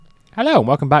Hello and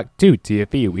welcome back to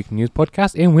TFE, a weekly news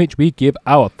podcast in which we give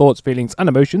our thoughts, feelings and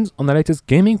emotions on the latest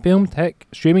gaming, film, tech,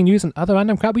 streaming news and other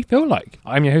random crap we feel like.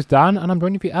 I'm your host Dan and I'm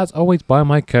joined with you as always by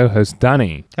my co-host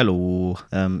Danny. Hello.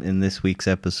 In this week's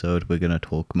episode we're going to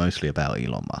talk mostly about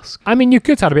Elon Musk. I mean, you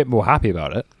could sound a bit more happy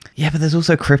about it. Yeah, but there's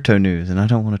also crypto news and I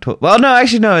don't want to talk... Well, no,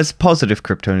 actually no, it's positive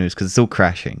crypto news because it's all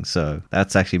crashing, so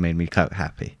that's actually made me quite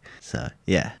happy. So,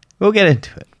 yeah, we'll get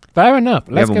into it. Fair enough.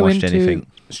 Let's go into anything.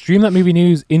 Stream That Movie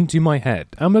News into my head.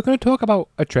 And we're going to talk about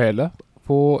a trailer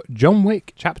for John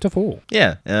Wick Chapter 4.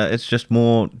 Yeah, it's just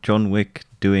more John Wick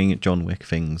doing John Wick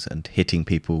things and hitting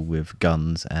people with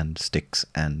guns and sticks,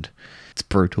 and it's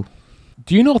brutal.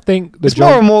 Do you not think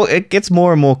it gets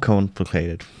more and more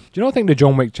complicated? Do you not think the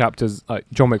John Wick chapters, like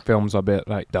John Wick films, are a bit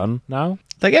like done now?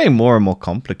 They're getting more and more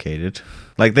complicated.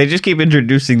 Like, they just keep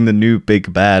introducing the new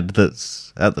big bad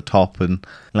that's at the top, and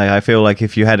like I feel like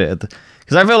if you had it at the...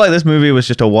 Because I feel like this movie was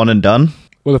just a one and done.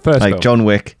 Well, the first like film. John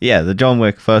Wick. Yeah, the John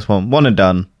Wick first one and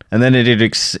done. And then it did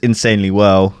insanely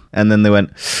well. And then they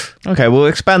went, okay, we'll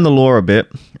expand the lore a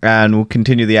bit and we'll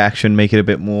continue the action, make it a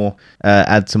bit more,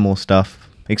 add some more stuff,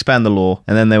 expand the lore.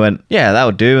 And then they went, yeah, that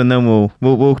would do. And then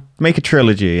we'll make a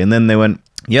trilogy. And then they went,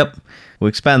 yep, we'll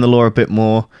expand the lore a bit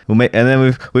more. And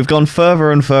then we've gone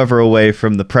further and further away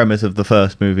from the premise of the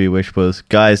first movie, which was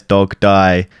guy's dog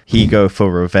die, he go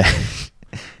for revenge.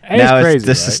 Now it's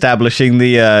just establishing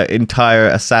the entire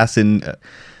assassin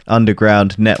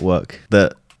underground network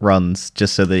that runs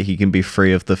just so that he can be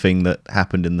free of the thing that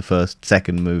happened in the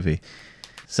second movie.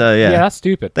 So yeah, that's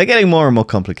stupid. They're getting more and more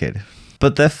complicated,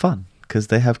 but they're fun because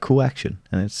they have cool action,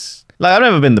 and it's like I've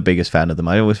never been the biggest fan of them.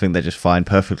 I always think they're just fine,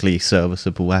 perfectly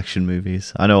serviceable action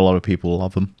movies. I know a lot of people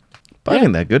love them, but I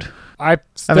think they're good. I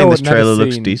think this trailer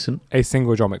looks decent. A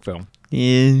single John Wick film.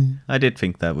 Yeah, I did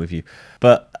think that with you.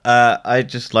 But I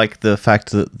just like the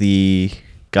fact that the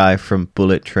guy from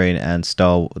Bullet Train and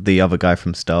the other guy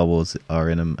from Star Wars are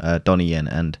in them, Donnie Yen,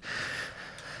 and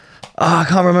I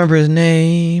can't remember his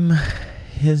name.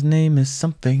 His name is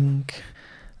something.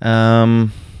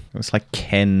 It's like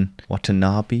Ken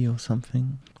Watanabe or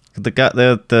something. The guy,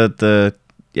 no,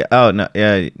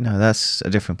 that's a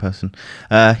different person.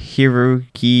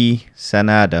 Hiroki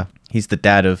Sanada. He's the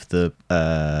dad of the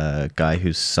guy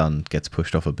whose son gets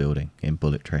pushed off a building in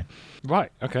Bullet Train. Right,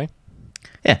 okay.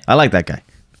 Yeah, I like that guy.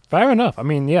 Fair enough. I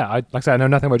mean, yeah, like I said, I know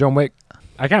nothing about John Wick.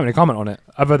 I can't really comment on it,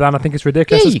 other than I think it's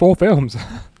ridiculous. It's 4 films.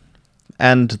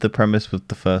 And the premise with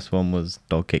the first one was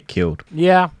dog get killed.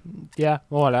 Yeah,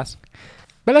 more or less.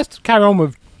 But let's carry on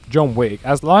with John Wick,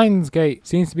 as Lionsgate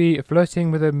seems to be flirting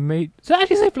with a mate. Does it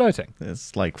actually say flirting?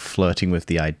 It's like flirting with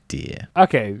the idea.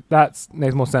 Okay, that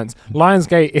makes more sense.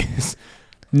 Lionsgate is...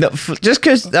 No, just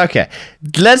because... Okay,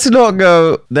 let's not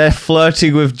go... They're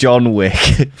flirting with John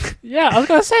Wick. Yeah, I was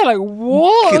going to say, like,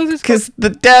 what? Because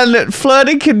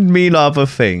flirting can mean other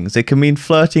things. It can mean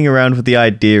flirting around with the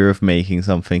idea of making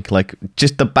something. Like,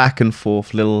 just the back and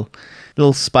forth little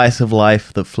spice of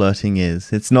life that flirting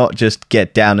is. It's not just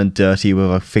get down and dirty with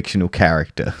a fictional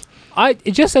character.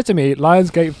 It just said to me,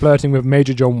 Lionsgate flirting with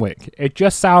Major John Wick. It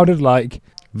just sounded like...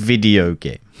 Video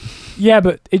game. Yeah,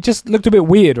 but it just looked a bit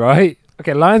weird, right?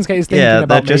 Okay, Lionsgate is thinking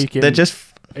about making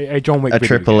a John Wick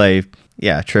video game.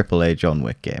 Yeah, a AAA John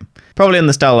Wick game. Probably in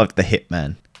the style of The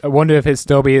Hitman. I wonder if it'd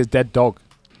still be his dead dog.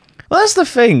 Well, that's the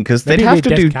thing, because they'd have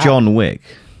to do John Wick.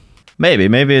 Maybe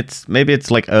it's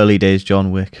like early days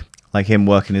John Wick. Like him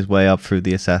working his way up through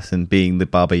the assassin, being the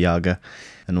Baba Yaga,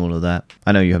 and all of that.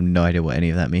 I know you have no idea what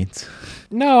any of that means.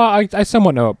 No, I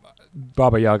somewhat know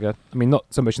Baba Yaga. I mean, not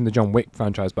so much in the John Wick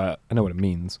franchise, but I know what it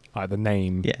means. Like the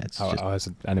name. Yeah, it's just as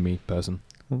an enemy person.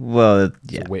 Well,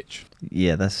 it's a witch.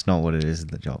 Yeah, that's not what it is in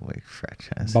the John Wick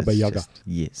franchise. Baba Yaga.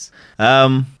 Yes.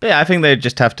 But yeah, I think they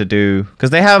just have to do, because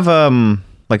they have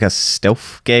like a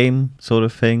stealth game sort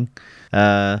of thing.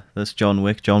 That's John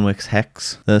Wick's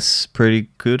Hex. That's pretty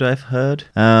good, I've heard.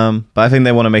 But I think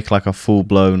they want to make like a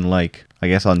full-blown, like, I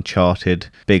guess, Uncharted,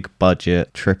 big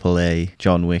budget, AAA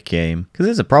John Wick game. Because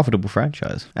it's a profitable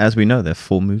franchise. As we know, they're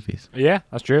 4 movies. Yeah,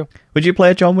 that's true. Would you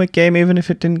play a John Wick game even if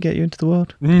it didn't get you into the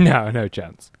world? No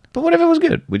chance. But what if it was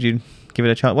good? Would you give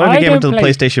it a chance? What if you gave it to the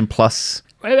PlayStation Plus?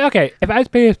 Okay, if I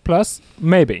had PS Plus,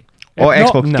 maybe. Or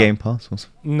Xbox Game Pass?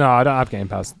 No, I don't have Game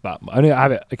Pass that much. I only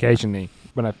have it occasionally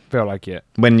when I feel like it.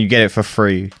 When you get it for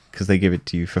free, because they give it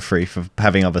to you for free for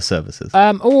having other services.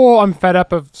 Or I'm fed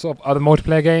up of sort of other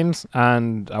multiplayer games,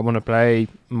 and I want to play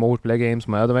multiplayer games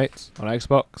with my other mates on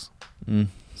Xbox.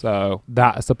 So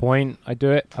that's the point. I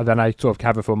do it, and then I sort of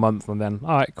have it for a month, and then,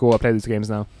 all right, cool, I play these games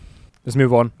now. Let's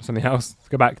move on to something else. Let's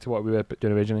go back to what we were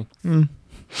doing originally.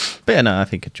 But yeah, no, I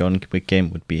think a John Wick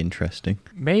game would be interesting.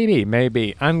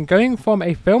 Maybe. And going from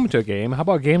a film to a game, how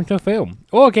about a game to a film?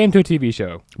 Or a game to a TV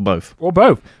show? Both. Or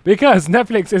both. Because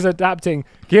Netflix is adapting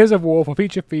Gears of War for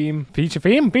feature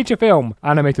film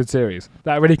animated series.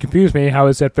 That really confused me how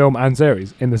it said film and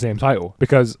series in the same title.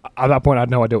 Because at that point I had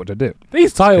no idea what to do.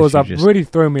 These titles have really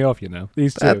thrown me off,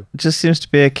 These two. That just seems to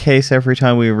be a case every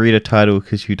time we read a title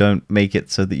because you don't make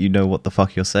it so that you know what the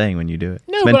fuck you're saying when you do it.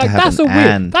 No, but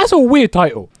that's a weird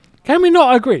title. Can we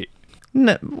not agree?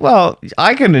 No, well,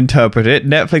 I can interpret it.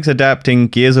 Netflix adapting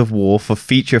Gears of War for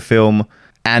feature film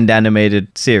and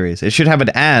animated series. It should have an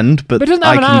and, but it doesn't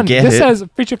have an and. This says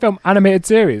feature film animated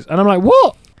series. And I'm like,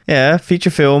 what? Yeah, feature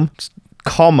film,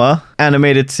 comma,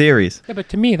 animated series. Yeah, but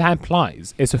to me that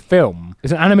implies it's a film.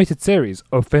 It's an animated series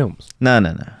of films. No.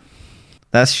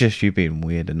 That's just you being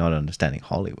weird and not understanding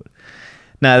Hollywood.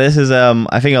 Now, this is,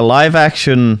 I think, a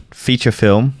live-action feature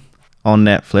film on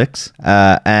Netflix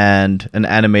and an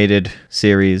animated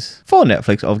series for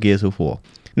Netflix of Gears of War.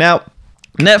 Now,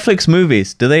 Netflix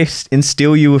movies, do they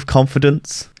instill you with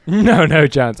confidence? No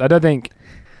chance. I don't think...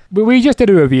 We just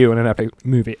did a review on a Netflix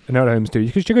movie, No Homes 2.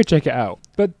 You should go check it out.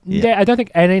 But yeah, I don't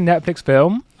think any Netflix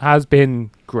film has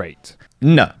been great.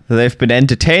 No. They've been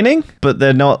entertaining, but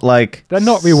they're not like... They're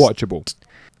not rewatchable.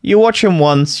 You watch them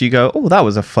once, you go, oh, that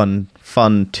was a fun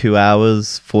 2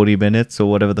 hours, 40 minutes or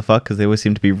whatever the fuck, because they always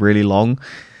seem to be really long.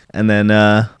 And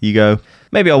then you go,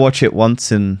 maybe I'll watch it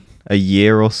once in a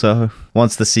year or so.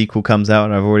 Once the sequel comes out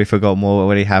and I've already forgotten what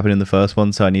already happened in the first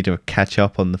one, so I need to catch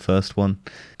up on the first one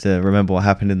to remember what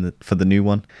happened for the new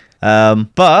one.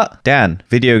 But, Dan,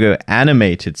 video game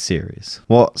animated series.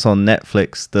 What's on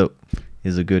Netflix that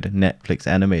is a good Netflix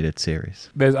animated series?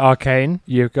 There's Arcane.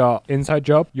 You've got Inside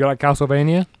Job. You like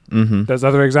Castlevania. Mm-hmm. There's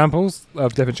other examples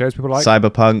of different shows people like.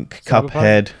 Cyberpunk,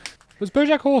 Cuphead. Was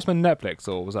BoJack Horseman Netflix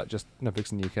or was that just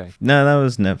Netflix in the UK? No, that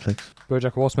was Netflix.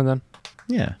 BoJack Horseman then?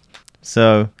 Yeah.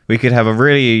 So we could have a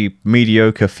really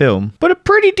mediocre film, but a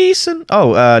pretty decent...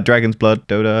 Dragon's Blood,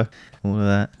 Dota, all of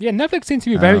that. Yeah, Netflix seems to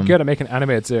be very good at making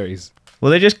animated series.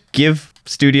 Well, they just give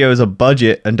studios a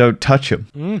budget and don't touch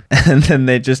them. And then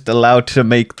they're just allowed to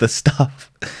make the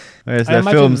stuff. Whereas they're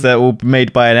films that were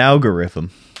made by an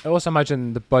algorithm. I also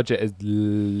imagine the budget is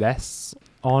less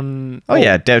on... Oh,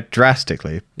 yeah,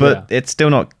 drastically. But it's still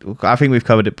not... I think we've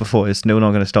covered it before. It's still not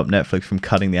going to stop Netflix from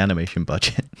cutting the animation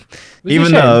budget.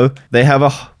 Even though they have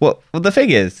a... Well, the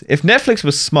thing is, if Netflix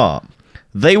was smart,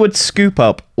 they would scoop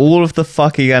up all of the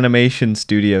fucking animation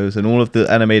studios and all of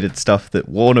the animated stuff that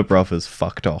Warner Brothers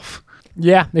fucked off.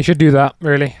 Yeah, they should do that,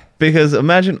 really. Because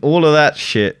imagine all of that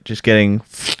shit just getting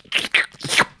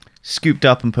scooped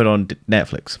up and put on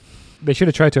Netflix. They should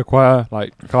have tried to acquire,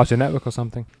 like, Cartoon Network or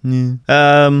something. Yeah.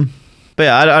 But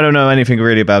yeah, I don't know anything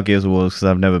really about Gears of War because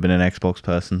I've never been an Xbox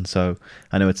person, so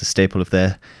I know it's a staple of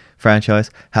their franchise.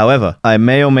 However, I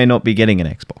may or may not be getting an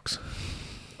Xbox.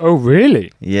 Oh,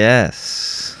 really?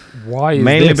 Yes. Why is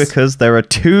Mainly this? because there are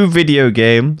 2 video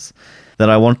games that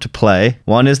I want to play.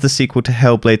 One is the sequel to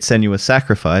Hellblade: Senua's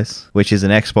Sacrifice, which is an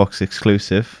Xbox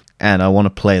exclusive, and I want to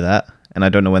play that. And I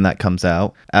don't know when that comes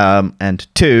out. And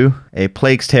 2, A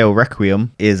Plague's Tale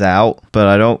Requiem is out,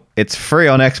 but it's free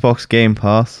on Xbox Game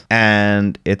Pass,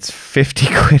 and it's 50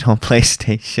 quid on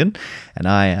PlayStation, and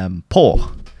I am poor.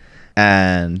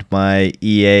 And my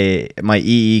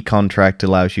EE contract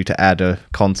allows you to add a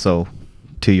console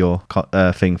to your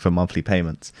thing for monthly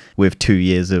payments with 2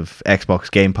 years of Xbox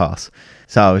Game Pass.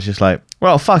 So I was just like,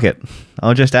 well, fuck it.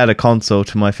 I'll just add a console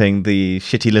to my thing, the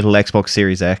shitty little Xbox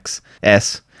Series S.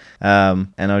 And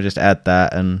I'll just add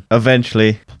that, and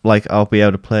eventually, like, I'll be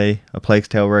able to play a Plague's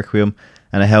Tale Requiem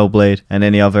and a Hellblade and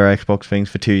any other Xbox things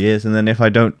for 2 years, and then if I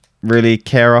don't really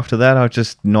care after that, I'll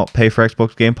just not pay for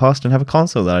Xbox Game Pass and have a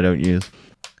console that I don't use.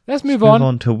 Let's move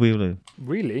on to Weaver.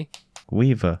 Really?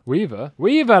 Weaver,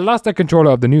 lost the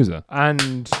controller of the newser.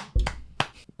 And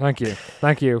thank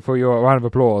you for your round of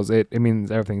applause. It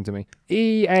means everything to me.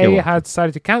 EA had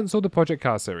decided to cancel the Project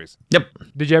Cars series. Yep.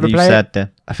 Did you ever play it?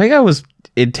 There. I think I was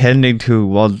intending to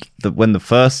when the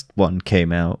first one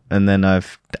came out, and then I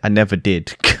never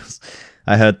did because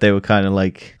I heard they were kind of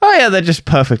like, oh yeah, they're just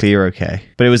perfectly okay.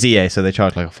 But it was EA, so they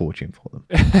charged like a fortune for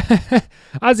them.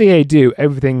 As EA do,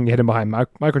 everything hidden behind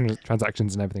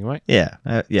microtransactions and everything, right? Yeah,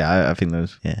 I think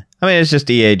those. Yeah, I mean, it's just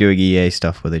EA doing EA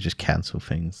stuff where they just cancel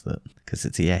things because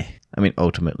it's EA. I mean,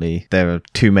 ultimately, there are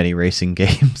too many racing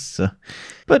games. So.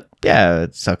 But yeah,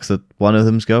 it sucks that one of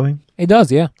them's going. It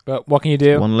does, yeah. But what can you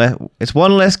do? It's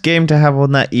one less game to have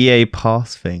on that EA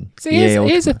Pass thing. See,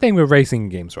 here's the thing with racing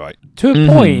games, right? To a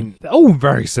point, they're all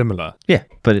very similar. Yeah,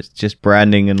 but it's just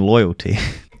branding and loyalty.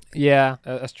 Yeah,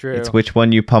 that's true. It's which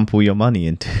one you pump all your money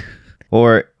into.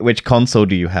 Or which console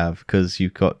do you have? Because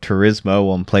you've got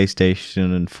Turismo on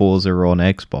PlayStation and Forza on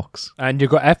Xbox. And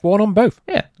you've got F1 on both.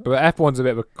 Yeah. But F1's a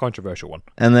bit of a controversial one.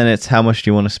 And then it's how much do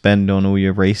you want to spend on all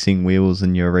your racing wheels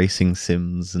and your racing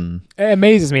sims and... It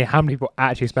amazes me how many people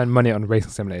actually spend money on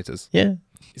racing simulators. Yeah.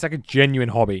 It's like a genuine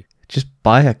hobby. Just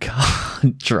buy a car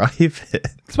and drive it.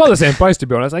 It's about the same price, to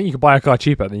be honest. I think you could buy a car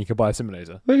cheaper than you could buy a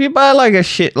simulator. If you buy like a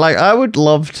shit... Like, I would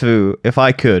love to, if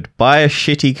I could, buy a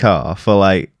shitty car for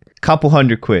like couple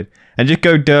 £100 and just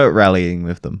go dirt rallying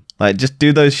with them. Like, just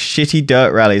do those shitty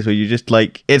dirt rallies where you just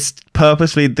like, it's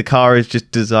purposely, the car is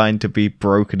just designed to be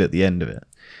broken at the end of it.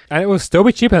 And it will still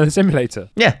be cheaper than a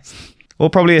simulator. Yeah. Or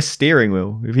probably a steering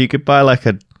wheel. If you could buy like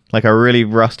a really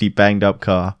rusty, banged up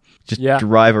car, just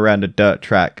drive around a dirt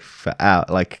track for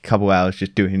like a couple hours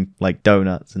just doing like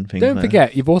donuts and things. Don't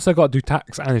forget, you've also got to do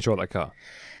tax and insure that car.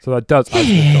 So that does add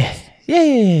to the cost.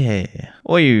 Yeah.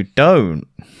 Or you don't.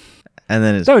 And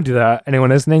then it's... Don't do that, anyone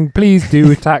listening. Please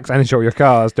do tax and insure your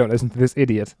cars. Don't listen to this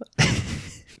idiot.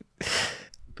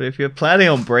 But if you're planning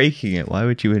on breaking it, why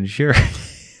would you insure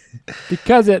it?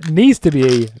 Because it needs to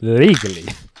be legally.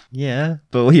 Yeah,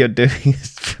 but what you're doing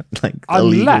is like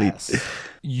illegally... Unless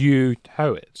you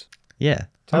tow it. Yeah.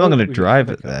 I'm not going to drive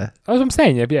it there. That's what I'm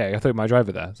saying. Yeah, I thought you might drive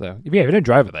it there. So, if you don't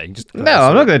drive it there, you can just... No,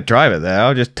 I'm not going to drive it there.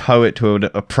 I'll just tow it to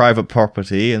a private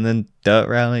property and then dirt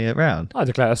rally it around. I'll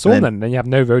declare a assault then. Then you have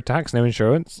no road tax, no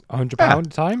insurance, £100 a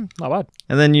time. Not bad.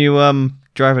 And then you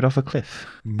drive it off a cliff.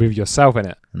 With yourself in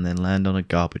it. And then land on a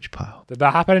garbage pile. Did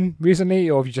that happen recently,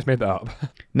 or have you just made that up?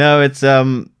 No, it's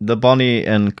the Bonnie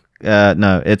and...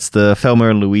 no, it's the Thelma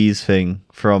and Louise thing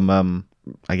from...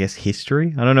 I guess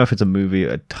history. I don't know if it's a movie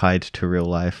tied to real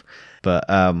life, but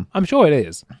I'm sure it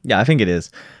is. Yeah, I think it is.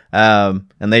 And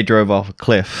they drove off a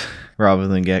cliff rather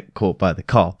than get caught by the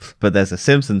cops. But there's a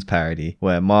Simpsons parody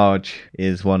where Marge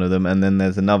is one of them, and then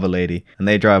there's another lady, and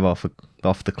they drive off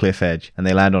the cliff edge, and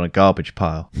they land on a garbage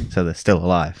pile, so they're still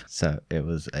alive. So it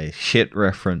was a shit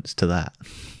reference to that.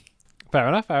 Fair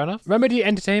enough. Remedy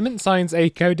Entertainment signs a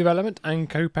co-development and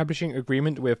co-publishing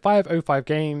agreement with 505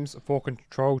 Games for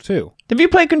Control 2. Have you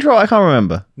played Control? I can't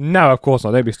remember. No, of course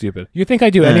not. Don't be stupid. You think I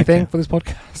do anything for this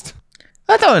podcast?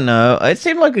 I don't know. It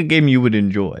seemed like a game you would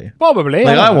enjoy. Probably.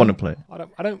 Like, I want to play. I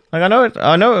don't. Like,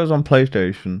 I know it was on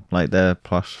PlayStation, like their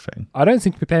Plus thing. I don't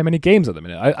seem to be playing many games at the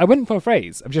minute. I went for a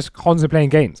phase of just constantly playing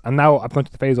games, and now I've gone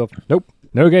to the phase of nope,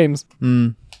 no games.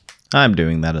 I'm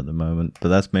doing that at the moment, but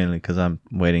that's mainly because I'm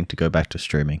waiting to go back to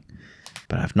streaming.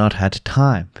 But I've not had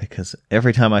time, because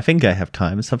every time I think I have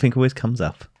time, something always comes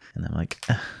up. And I'm like,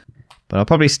 ugh. But I'll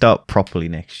probably start properly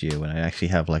next year when I actually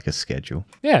have like a schedule.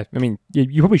 Yeah, I mean,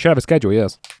 you probably should have a schedule,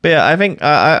 yes. But yeah, I think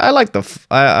I like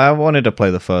I wanted to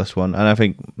play the first one, and I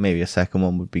think maybe a second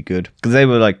one would be good. Because they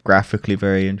were like graphically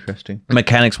very interesting.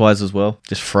 Mechanics-wise as well.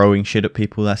 Just throwing shit at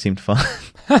people, that seemed fun.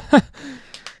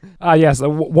 Yes.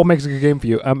 What makes a good game for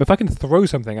you? If I can throw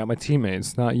something at my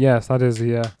teammates, yes, that is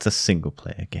the... It's a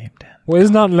single-player game, Dan. Well,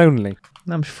 isn't that lonely?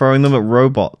 I'm throwing them at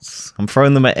robots. I'm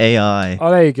throwing them at AI.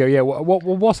 Oh, there you go. Yeah.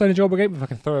 What's an enjoyable game? If I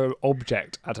can throw an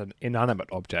object at an inanimate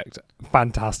object.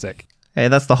 Fantastic. Hey,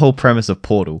 that's the whole premise of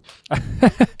Portal.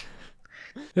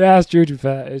 Yeah, it's true, to be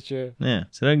fair. It's true. Yeah,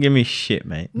 so don't give me shit,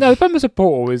 mate. No, the premise of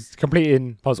Portal is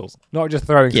completing puzzles, not just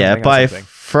throwing something at by something.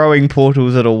 Throwing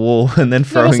portals at a wall and then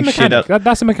throwing shit at...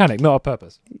 That's a mechanic, not a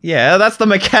purpose. Yeah, that's the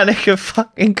mechanic of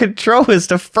fucking Control, is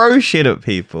to throw shit at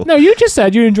people. No, you just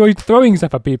said you enjoyed throwing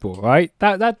stuff at people, right?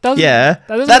 That doesn't... Yeah,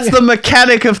 that's the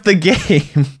mechanic of the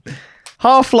game.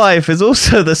 Half-Life is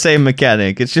also the same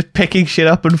mechanic. It's just picking shit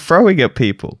up and throwing at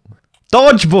people.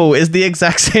 Dodgeball is the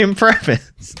exact same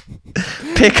premise.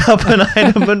 Pick up an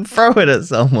item and throw it at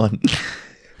someone.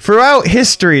 Throughout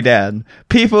history, Dan,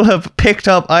 people have picked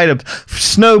up items.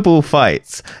 Snowball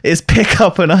fights is pick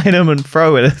up an item and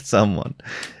throw it at someone.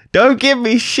 Don't give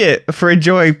me shit for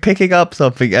enjoying picking up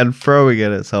something and throwing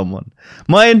it at someone.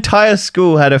 My entire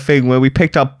school had a thing where we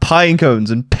picked up pine cones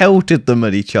and pelted them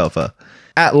at each other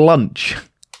at lunch.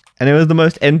 And it was the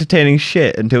most entertaining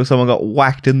shit until someone got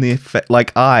whacked in the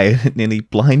eye and it nearly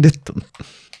blinded them.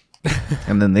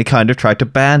 And then they kind of tried to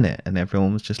ban it, and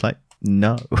everyone was just like,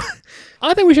 no.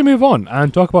 I think we should move on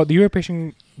and talk about the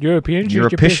European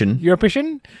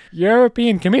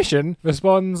Commission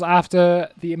responds after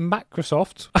the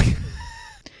Microsoft.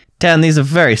 Dan, these are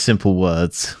very simple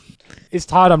words. It's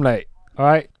tired, I'm late. All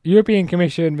right. European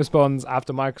Commission responds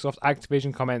after Microsoft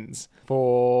Activision comments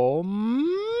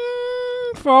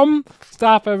from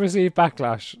staff have received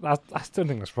backlash. I still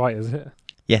think that's right, is it?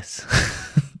 Yes.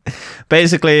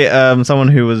 Basically, someone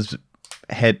who was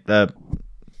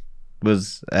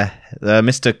was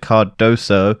Mr.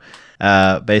 Cardoso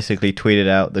basically tweeted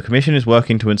out, the commission is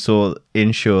working to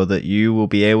ensure that you will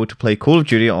be able to play Call of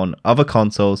Duty on other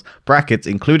consoles, brackets,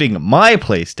 including my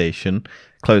PlayStation,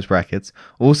 close brackets.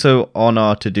 Also on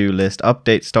our to-do list,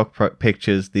 update stock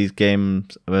pictures. These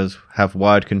games have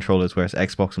wired controllers, whereas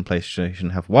Xbox and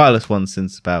PlayStation have wireless ones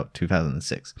since about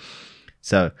 2006.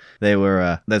 So they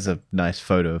were. There's a nice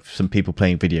photo of some people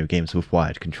playing video games with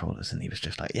wired controllers, and he was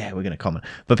just like, "Yeah, we're gonna comment."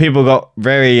 But people got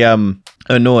very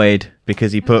annoyed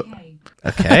because he put,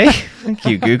 "Okay, thank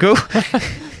you, Google."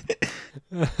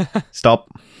 Stop.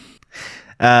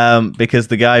 Because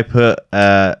the guy put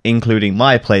including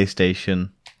my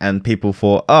PlayStation, and people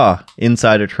thought,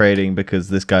 insider trading because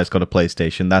this guy's got a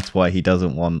PlayStation. That's why he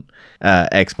doesn't want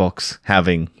Xbox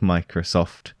having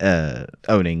Microsoft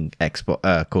owning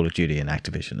Xbox, Call of Duty and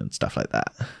Activision and stuff like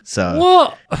that. So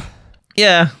What?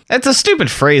 Yeah, it's a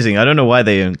stupid phrasing. I don't know why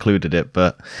they included it,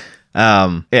 but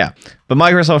yeah. But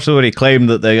Microsoft's already claimed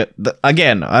that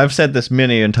again, I've said this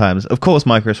many times. Of course,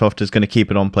 Microsoft is going to keep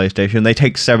it on PlayStation. They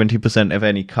take 70% of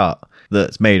any cut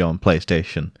that's made on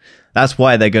PlayStation. That's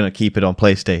why they're going to keep it on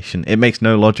PlayStation. It makes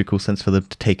no logical sense for them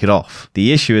to take it off.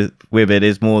 The issue with it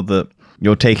is more that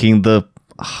you're taking the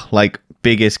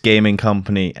biggest gaming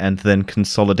company and then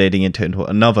consolidating it into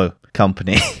another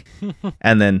company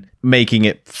and then making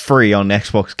it free on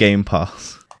Xbox Game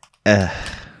Pass.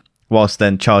 Whilst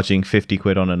then charging 50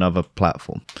 quid on another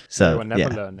platform. So They will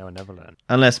never learn.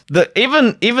 Unless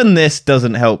even this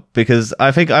doesn't help, because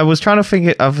I think I was trying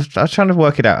to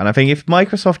work it out, and I think if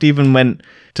Microsoft even went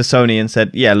to Sony and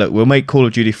said, "Yeah, look, we'll make Call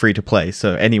of Duty free to play,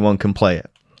 so anyone can play it,"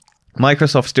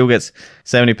 Microsoft still gets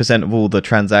 70% of all the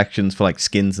transactions for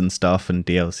skins and stuff and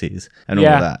DLCs and all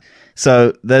of that.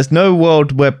 So there's no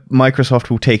world where Microsoft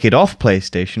will take it off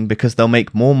PlayStation, because they'll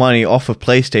make more money off of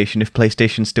PlayStation if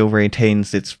PlayStation still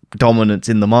retains its dominance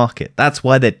in the market. That's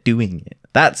why they're doing it.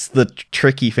 That's the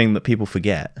tricky thing that people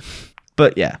forget.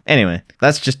 But yeah, anyway,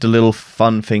 that's just a little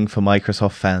fun thing for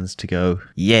Microsoft fans to go,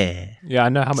 yeah. Yeah, I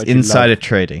know how much insider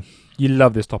trading. You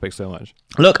love this topic so much.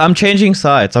 Look, I'm changing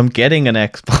sides. I'm getting an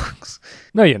Xbox.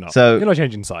 No, you're not. So, you're not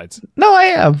changing sides. No, I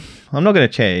am. I'm not going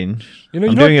to change.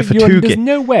 I'm doing it for There's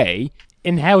no way,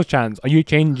 in hell's chance, are you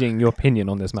changing your opinion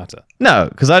on this matter. No,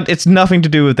 because it's nothing to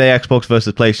do with the Xbox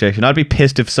versus PlayStation. I'd be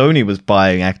pissed if Sony was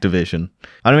buying Activision.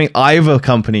 I don't think either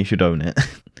company should own it.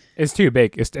 It's too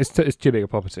big. It's too big a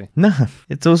property. No,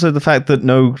 it's also the fact that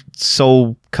no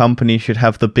sole company should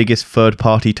have the biggest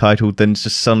third-party title, then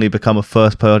just suddenly become a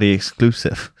first-party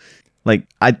exclusive.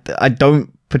 I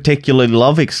don't particularly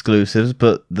love exclusives,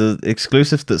 but the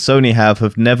exclusives that Sony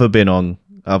have never been on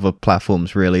other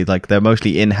platforms, really. They're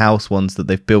mostly in-house ones that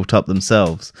they've built up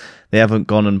themselves. They haven't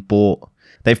gone and bought...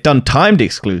 They've done timed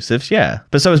exclusives, yeah,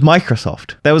 but so has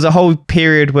Microsoft. There was a whole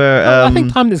period where... I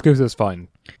think timed exclusives is fine.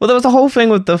 Well, there was a whole thing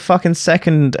with the fucking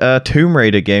second Tomb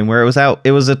Raider game where it was out.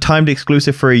 It was a timed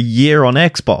exclusive for a year on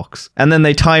Xbox, and then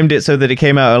they timed it so that it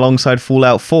came out alongside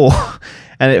Fallout 4,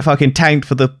 and it fucking tanked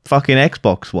for the fucking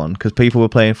Xbox one because people were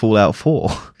playing Fallout 4.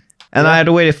 And I had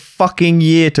to wait a fucking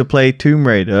year to play Tomb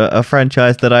Raider, a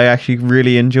franchise that I actually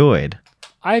really enjoyed.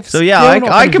 I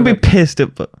can be pissed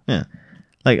at, but yeah.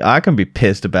 I can be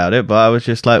pissed about it, but I was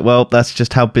just like, well, that's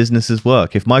just how businesses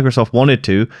work. If Microsoft wanted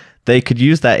to, they could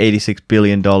use that $86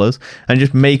 billion and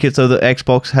just make it so that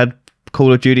Xbox had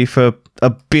Call of Duty for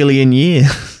 1 billion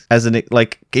years as an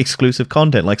exclusive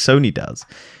content like Sony does.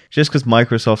 Just because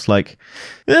Microsoft's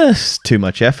it's too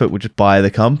much effort, we'll just buy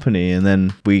the company and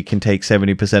then we can take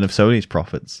 70% of Sony's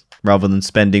profits rather than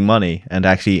spending money and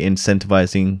actually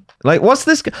incentivizing. What's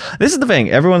this? This is the thing.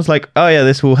 Everyone's like, oh yeah,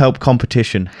 this will help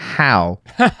competition. How?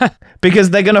 Because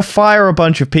they're going to fire a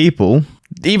bunch of people.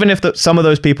 Even if some of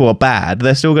those people are bad,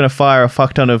 they're still going to fire a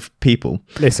fuck ton of people.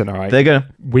 Listen, all right. They're going to...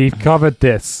 We've covered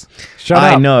this. Shut up.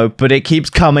 I know, but it keeps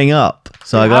coming up.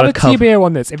 So I got to cover... TBO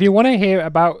on this. If you want to hear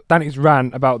about Danny's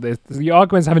rant about this, the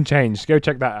arguments haven't changed. Go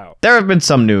check that out. There have been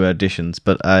some new additions,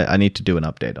 but I need to do an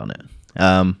update on it.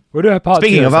 We'll do a part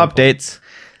Speaking of updates,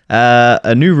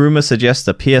 a new rumor suggests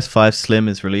the PS5 Slim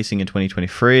is releasing in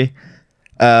 2023.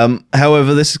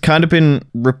 However, this has kind of been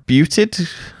refuted.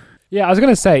 Yeah, I was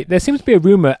going to say, there seems to be a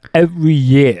rumor every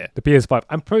year, the PS5.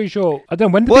 I'm pretty sure, I don't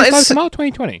know, when did the PS5 come out?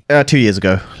 2020? 2 years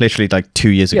ago. Literally 2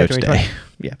 years ago today.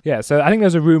 Yeah, so I think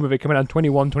there's a rumor of it coming out in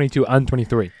 21, 22, and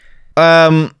 23.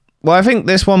 Well, I think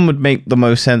this one would make the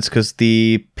most sense because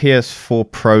the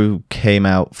PS4 Pro came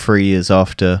out 3 years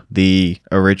after the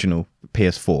original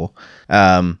PS4.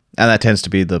 And that tends to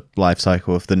be the life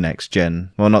cycle of the next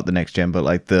gen. Well, not the next gen,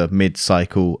 but the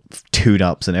mid-cycle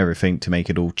tune-ups and everything to make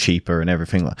it all cheaper and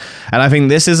everything. And I think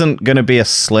this isn't going to be a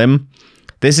slim.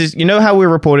 This is, you know how we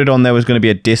reported on there was going to be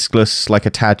a diskless, like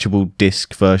attachable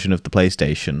disc version of the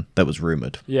PlayStation that was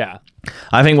rumored? Yeah.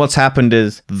 I think what's happened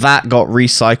is that got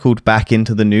recycled back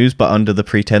into the news, but under the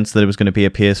pretense that it was going to be a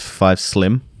PS5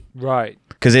 Slim. Right.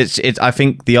 Because it's. I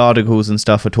think the articles and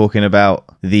stuff are talking about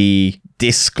the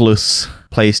diskless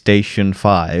PlayStation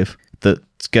 5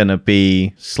 that's going to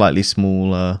be slightly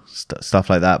smaller, stuff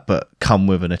like that, but come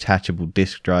with an attachable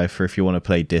disc drive for if you want to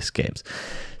play disc games.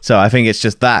 So I think it's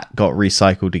just that got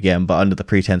recycled again, but under the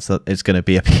pretense that it's going to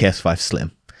be a PS5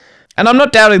 Slim. And I'm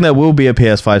not doubting there will be a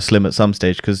PS5 Slim at some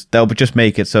stage, because they'll just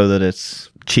make it so that it's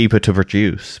cheaper to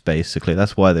produce, basically.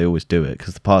 That's why they always do it,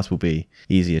 because the parts will be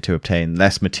easier to obtain,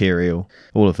 less material,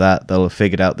 all of that. They'll have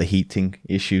figured out the heating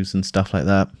issues and stuff like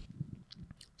that.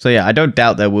 So yeah, I don't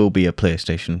doubt there will be a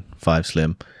PlayStation 5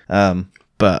 Slim.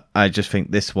 But I just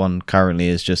think this one currently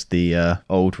is just the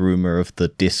old rumor of the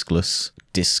diskless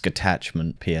disc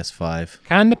attachment PS5.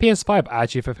 Can the PS5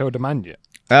 actually fulfill demand yet?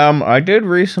 I did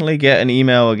recently get an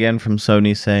email again from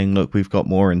Sony saying, look, we've got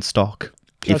more in stock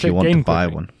if you want to buy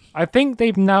one. I think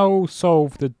they've now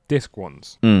solved the disc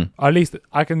ones. At least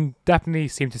I can definitely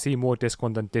seem to see more disc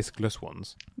ones than discless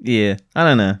ones. Yeah, I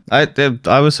don't know.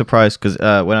 I was surprised because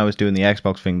when I was doing the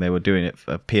Xbox thing, they were doing it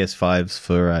for PS5s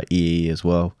for EE as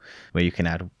well, where you can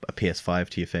add a PS5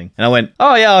 to your thing. And I went,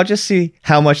 oh yeah, I'll just see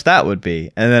how much that would be.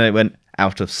 And then it went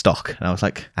out of stock. And I was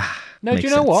like, no, do you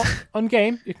know what? On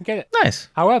game, you can get it. Nice.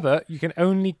 However, you can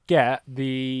only get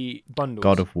the bundles.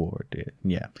 God of War, dude.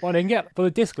 Yeah. Well, you can get, for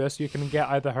the discless, you can get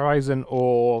either Horizon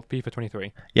or FIFA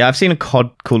 23. Yeah, I've seen a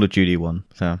Call of Duty one.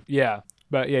 So yeah.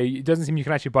 But yeah, it doesn't seem you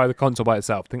can actually buy the console by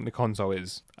itself. I think the console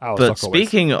is out of But stock always.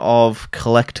 speaking of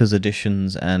collector's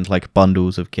editions and like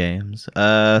bundles of games,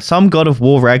 some God of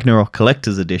War Ragnarok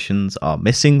collector's editions are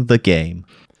missing the game.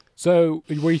 So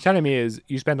what you're telling me is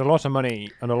you spend a lot of money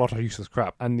on a lot of useless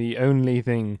crap, and the only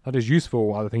thing that is useful,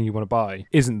 or the thing you want to buy,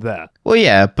 isn't there. Well,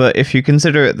 yeah, but if you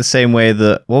consider it the same way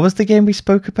that... What was the game we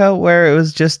spoke about where it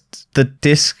was just the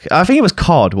disc... I think it was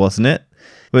COD, wasn't it?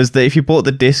 Was that if you bought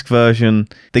the disc version,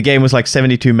 the game was like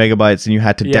 72 megabytes and you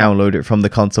had to download it from the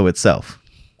console itself.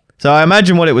 So I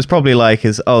imagine what it was probably like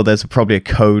is, oh, there's probably a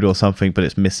code or something, but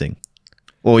it's missing.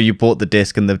 Or you bought the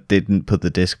disc and they didn't put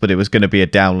the disc, but it was going to be a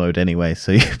download anyway,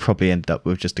 so you probably ended up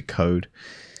with just a code.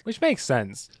 Which makes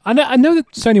sense. I know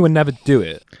that Sony would never do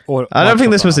it. Or I don't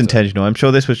think this was intentional. I'm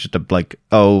sure this was just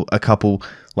a couple,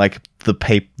 like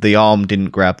the arm didn't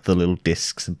grab the little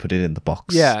discs and put it in the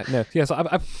box. Yeah, no. Yeah, so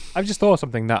I've just thought of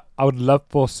something that I would love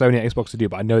for Sony and Xbox to do,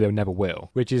 but I know they never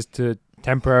will, which is to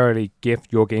temporarily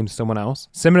gift your games to someone else.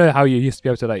 Similar to how you used to be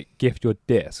able to like gift your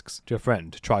discs to a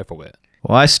friend to try for it.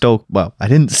 Well, I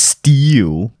didn't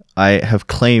steal. I have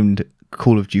claimed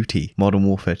Call of Duty Modern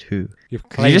Warfare 2. You've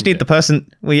claimed you just need the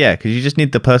person... Well, yeah, because you just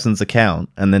need the person's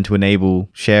account and then to enable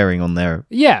sharing on their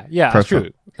profile.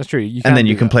 That's true. And then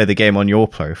you can play the game on your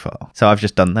profile. So I've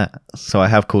just done that. So I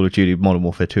have Call of Duty Modern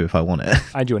Warfare 2 if I want it.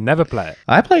 And you will never play it.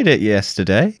 I played it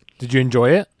yesterday. Did you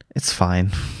enjoy it? It's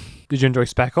fine. Did you enjoy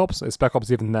Spec Ops? Is Spec Ops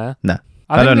even there? No.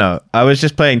 I don't know. I was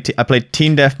just playing... I played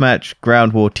Team Deathmatch,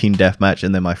 Ground War, Team Deathmatch,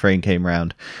 and then my friend came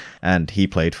round and he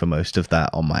played for most of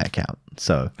that on my account.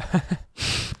 So...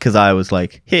 Because I was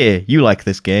like, here, you like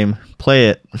this game. Play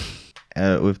it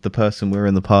with the person we're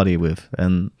in the party with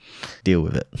and deal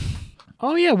with it.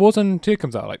 Oh, yeah. Warzone 2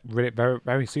 comes out like really, very,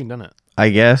 very soon, doesn't it? I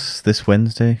guess this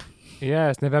Wednesday. Yeah,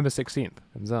 it's November 16th.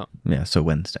 Comes out. Yeah, so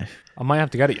Wednesday. I might have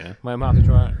to get it, Might have to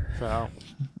try it out.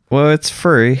 Well, it's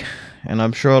free, and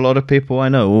I'm sure a lot of people I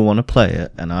know will want to play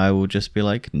it, and I will just be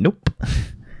like, nope.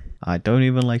 I don't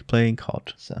even like playing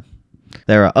COD, so...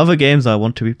 There are other games I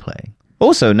want to be playing.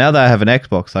 Also, now that I have an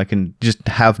Xbox, I can just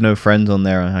have no friends on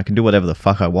there, and I can do whatever the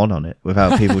fuck I want on it,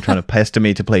 without people trying to pester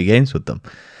me to play games with them.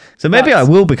 So maybe I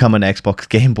will become an Xbox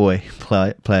Game Boy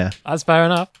player. That's fair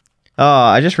enough. Oh,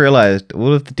 I just realized,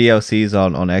 all of the DLCs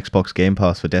on Xbox Game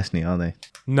Pass for Destiny, aren't they?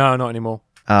 No, not anymore.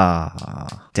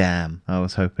 Ah, damn. I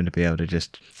was hoping to be able to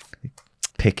just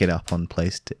pick it up on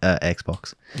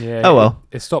Xbox. Yeah. Oh, well.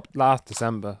 It stopped last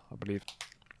December, I believe.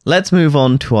 Let's move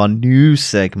on to our news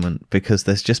segment, because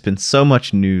there's just been so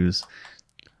much news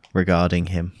regarding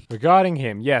him. Regarding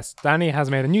him, yes. Danny has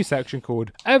made a new section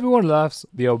called Everyone Loves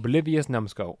the Oblivious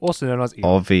Numbskull, also known as Evil.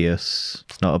 Obvious.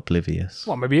 It's not oblivious.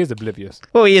 Well, maybe he is oblivious.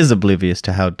 Well, he is oblivious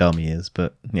to how dumb he is,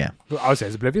 but yeah. I would say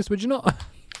he's oblivious, would you not?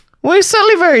 Well, he's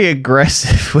certainly very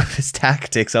aggressive with his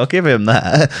tactics. I'll give him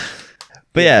that.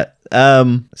 But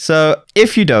yeah, so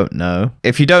if you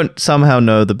don't somehow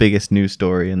know the biggest news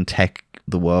story in tech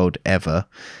the world ever,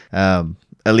 at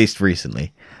least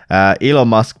recently, Elon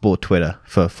Musk bought Twitter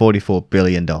for $44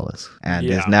 billion and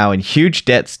is now in huge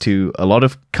debts to a lot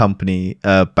of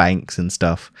banks and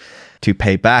stuff. to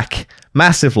pay back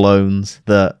massive loans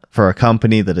that for a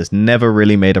company that has never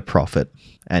really made a profit.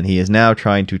 And he is now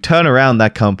trying to turn around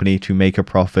that company to make a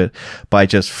profit by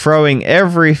just throwing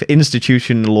every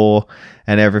institution, law,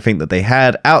 and everything that they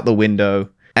had out the window,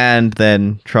 and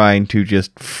then trying to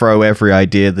just throw every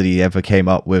idea that he ever came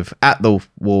up with at the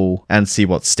wall and see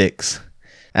what sticks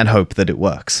and hope that it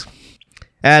works.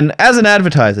 And as an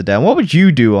advertiser, Dan, what would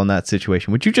you do on that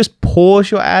situation? Would you just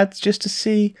pause your ads just to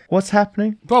see what's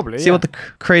happening? Probably, see what the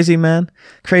crazy man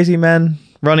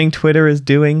running Twitter is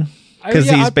doing? Because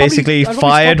he's basically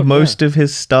fired most of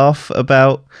his staff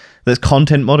about the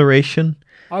content moderation.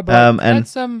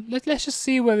 Let's just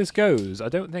see where this goes. I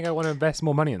don't think I want to invest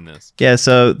more money in this. Yeah,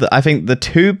 so I think the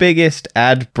two biggest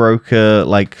ad broker,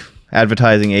 like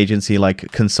advertising agency,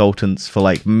 like consultants for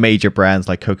like major brands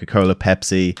like Coca-Cola,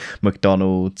 Pepsi,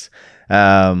 McDonald's,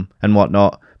 and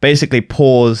whatnot, basically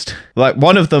paused. Like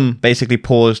one of them basically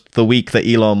paused the week that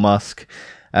Elon Musk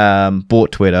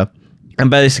bought Twitter, and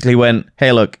basically went,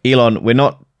 "Hey, look, Elon, we're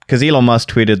not." Because Elon Musk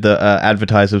tweeted that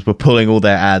advertisers were pulling all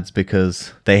their ads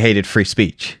because they hated free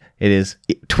speech. It is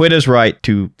Twitter's right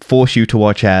to force you to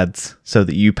watch ads so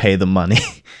that you pay them money.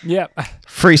 Yep.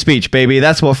 Free speech, baby.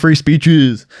 That's what free speech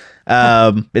is.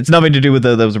 It's nothing to do with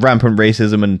there was rampant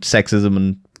racism and sexism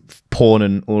and porn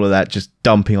and all of that just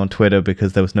dumping on Twitter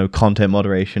because there was no content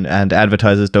moderation, and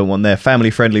advertisers don't want their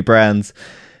family-friendly brands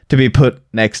to be put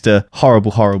next to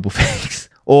horrible, horrible things.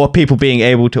 Or people being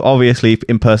able to obviously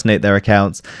impersonate their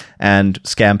accounts and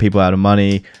scam people out of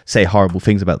money, say horrible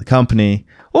things about the company,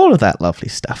 all of that lovely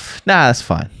stuff. Nah, that's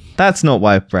fine. That's not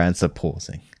why brands are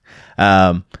pausing.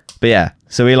 But yeah,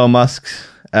 so Elon Musk,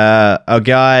 a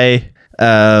guy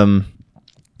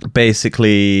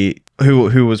basically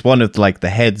who was one of like the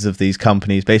heads of these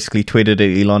companies, basically tweeted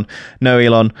at Elon, "No,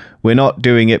 Elon, we're not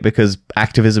doing it because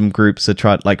activism groups are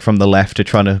trying, like from the left, are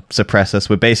trying to suppress us.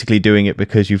 We're basically doing it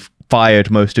because you've fired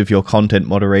most of your content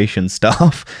moderation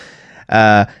staff,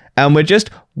 and we're just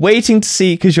waiting to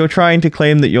see, because you're trying to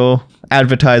claim that you're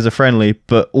advertiser friendly,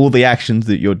 but all the actions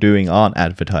that you're doing aren't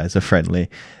advertiser friendly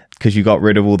because you got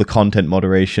rid of all the content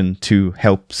moderation to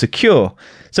help secure.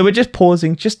 So we're just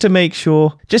pausing just to make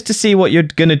sure, just to see what you're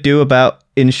going to do about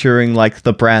ensuring like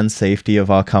the brand safety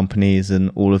of our companies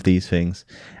and all of these things."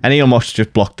 And Elon Musk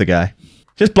just blocked the guy.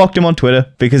 Just blocked him on Twitter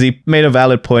because he made a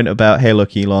valid point about, "Hey,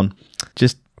 look, Elon,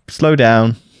 just slow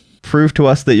down. Prove to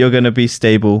us that you're going to be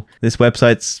stable. This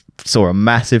website saw a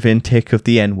massive intick of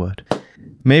the N-word.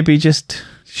 Maybe just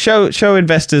show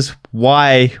investors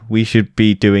why we should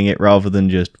be doing it rather than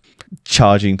just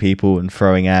charging people and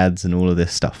throwing ads and all of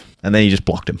this stuff." And then he just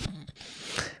blocked him.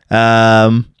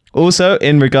 Also,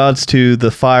 in regards to the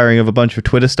firing of a bunch of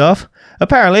Twitter staff,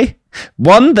 apparently,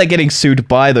 one, they're getting sued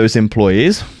by those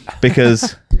employees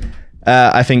because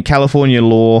I think California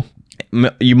law,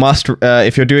 you must,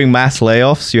 if you're doing mass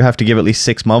layoffs, you have to give at least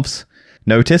 6 months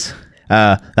notice.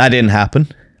 That didn't happen.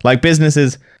 Like,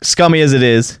 businesses, scummy as it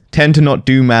is, tend to not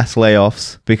do mass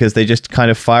layoffs because they just kind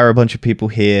of fire a bunch of people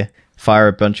here, fire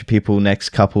a bunch of people next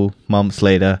couple months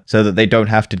later, so that they don't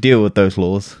have to deal with those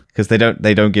laws, because they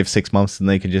don't give 6 months and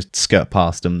they can just skirt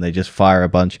past them. They just fire a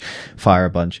bunch,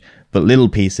 but little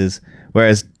pieces.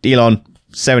 Whereas Elon,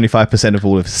 75% of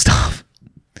all of his staff.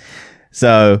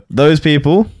 So those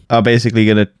people are basically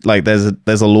gonna, like,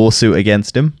 there's a lawsuit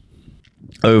against him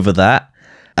over that.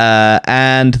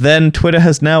 And then Twitter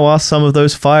has now asked some of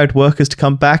those fired workers to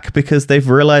come back because they've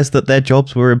realized that their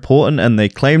jobs were important, and they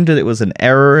claimed that it was an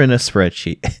error in a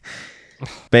spreadsheet.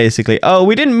 Basically, "Oh,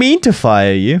 we didn't mean to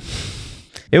fire you.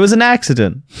 It was an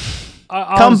accident.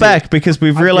 Come back because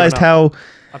we've realized how..."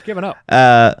 I've given up.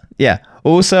 Yeah.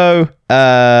 Also,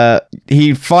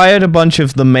 he fired a bunch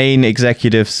of the main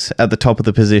executives at the top of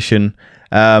the position.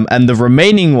 And the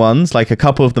remaining ones, like a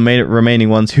couple of the remaining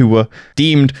ones who were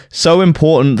deemed so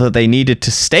important that they needed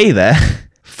to stay there,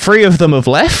 3 of them have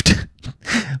left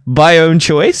by own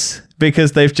choice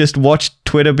because they've just watched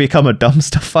Twitter become a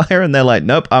dumpster fire and they're like,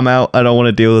 "Nope, I'm out. I don't want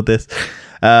to deal with this."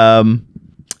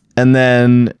 And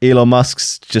then Elon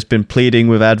Musk's just been pleading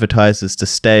with advertisers to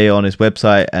stay on his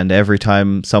website, and every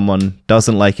time someone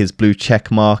doesn't like his blue check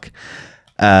mark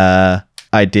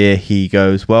idea, he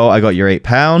goes, "Well, I got your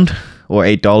 £8 or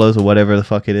 $8 or whatever the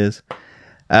fuck it is."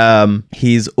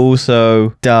 He's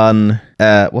also done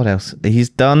what else? He's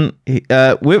done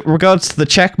with regards to the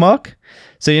check mark.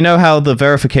 So you know how the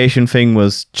verification thing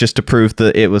was just to prove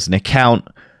that it was an account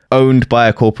owned by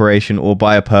a corporation or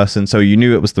by a person, so you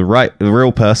knew it was the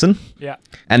real person. Yeah.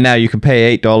 And now you can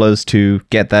pay $8 to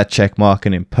get that check mark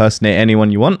and impersonate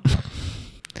anyone you want.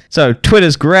 So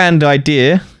Twitter's grand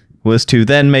idea was to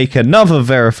then make another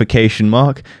verification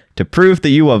mark to prove that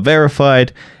you are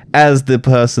verified as the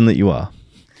person that you are.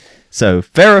 So,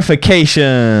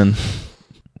 verification.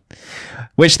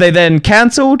 Which they then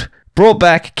cancelled, brought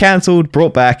back, cancelled,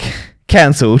 brought back,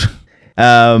 cancelled.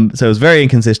 So it was very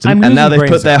inconsistent. And now they've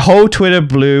put their whole Twitter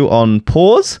blue on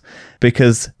pause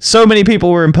because so many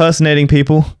people were impersonating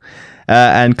people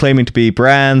and claiming to be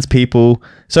brands, people.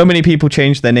 So many people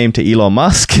changed their name to Elon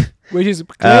Musk. Which is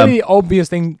clearly the obvious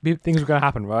things were going to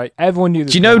happen, right? Everyone knew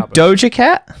this. Do you know Doja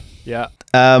Cat? Yeah.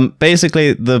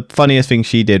 Basically, the funniest thing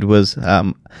she did was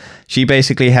she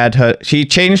basically she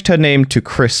changed her name to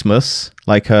Christmas,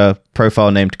 like her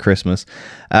profile name to Christmas.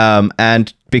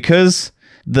 And because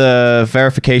the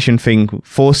verification thing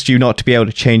forced you not to be able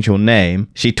to change your name,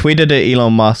 she tweeted at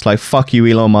Elon Musk like, fuck you,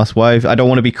 Elon Musk, why? I don't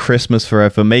want to be Christmas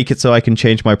forever, make it so I can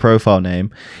change my profile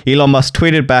name. Elon Musk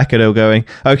tweeted back at her going,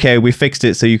 okay, we fixed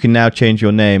it so you can now change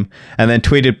your name, and then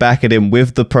tweeted back at him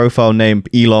with the profile name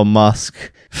Elon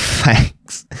Musk,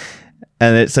 thanks.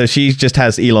 And so she just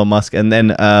has Elon Musk, and then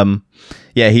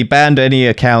he banned any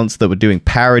accounts that were doing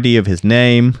parody of his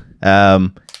name.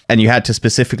 And you had to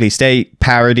specifically state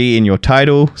parody in your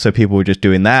title, so people were just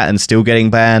doing that and still getting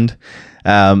banned.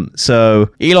 So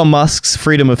Elon Musk's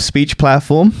freedom of speech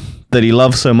platform that he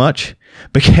loves so much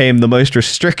became the most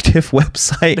restrictive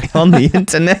website on the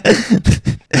internet.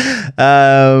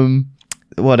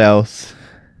 What else?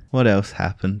 What else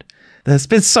happened? There's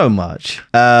been so much.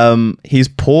 He's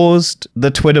paused the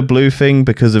Twitter Blue thing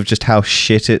because of just how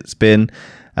shit it's been,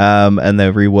 and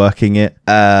they're reworking it.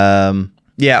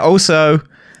 Also...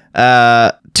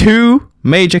 2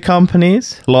 major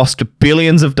companies lost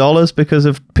billions of dollars because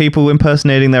of people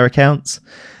impersonating their accounts.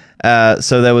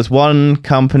 So there was one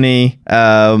company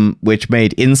which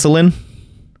made insulin,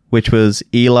 which was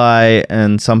Eli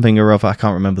and something or other. I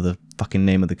can't remember the fucking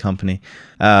name of the company.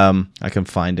 I can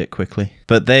find it quickly.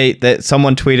 But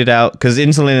someone tweeted out, because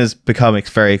insulin has become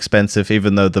very expensive,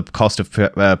 even though the cost of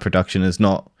production is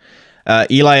not.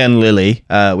 Eli and Lilly,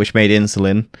 which made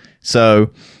insulin.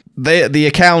 So... The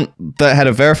account that had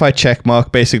a verified check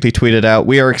mark basically tweeted out,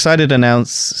 we are excited to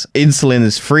announce insulin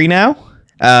is free now.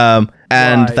 And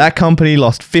that company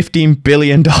lost $15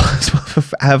 billion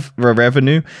worth of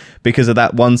revenue because of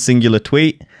that one singular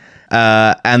tweet.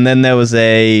 And then there was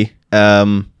a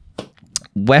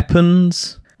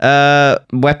weapons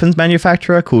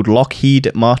manufacturer called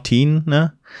Lockheed Martin.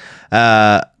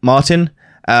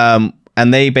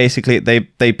 And they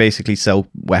basically sell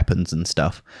weapons and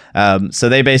stuff. So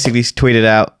they basically tweeted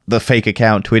out, the fake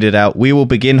account tweeted out, we will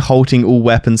begin halting all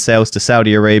weapons sales to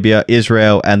Saudi Arabia,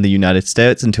 Israel, and the United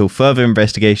States until further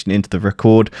investigation into the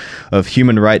record of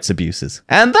human rights abuses.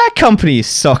 And that company's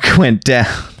stock went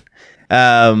down.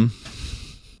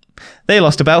 They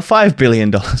lost about $5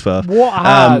 billion worth. What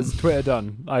has Twitter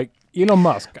done? Like, Elon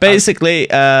Musk. Basically,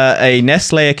 a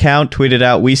Nestle account tweeted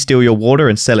out, we steal your water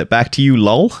and sell it back to you,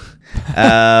 lol.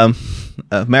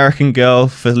 American girl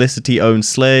Felicity owns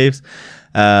slaves.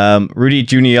 Rudy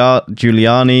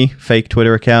Giuliani fake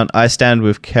Twitter account. I stand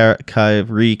with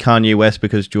Kanye West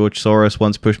because George Soros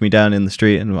once pushed me down in the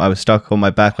street and I was stuck on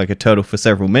my back like a turtle for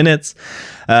several minutes.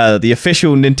 The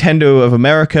official Nintendo of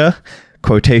America,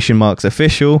 quotation marks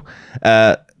official,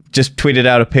 just tweeted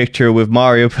out a picture with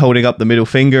Mario holding up the middle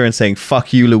finger and saying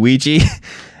fuck you Luigi.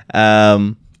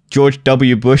 George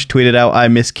W. Bush tweeted out, I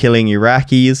miss killing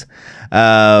Iraqis.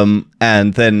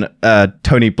 And then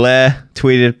Tony Blair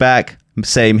tweeted back,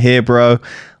 same here, bro,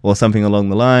 or something along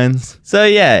the lines. So,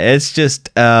 yeah, it's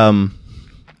just Pepsi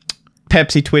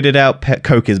tweeted out,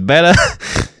 Coke is better.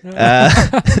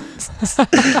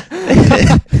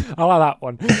 I like that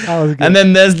one. That was good. And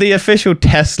then there's the official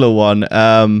Tesla one,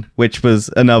 which was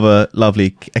another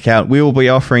lovely account. We will be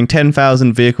offering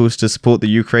 10,000 vehicles to support the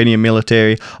Ukrainian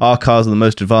military. Our cars are the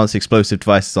most advanced explosive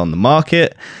devices on the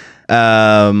market.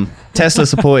 Tesla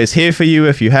support is here for you.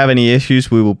 If you have any issues,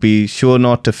 we will be sure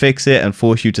not to fix it and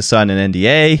force you to sign an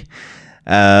NDA.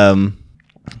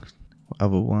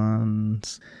 Other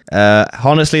ones.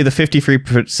 Honestly, the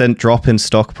 53% drop in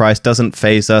stock price doesn't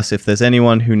phase us. If there's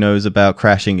anyone who knows about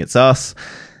crashing, it's us.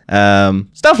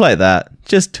 Stuff like that.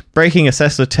 Just breaking a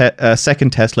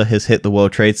second Tesla has hit the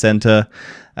World Trade Center.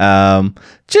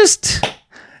 Just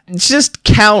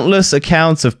countless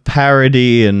accounts of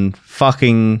parody and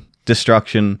fucking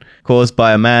destruction caused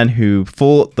by a man who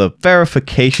thought the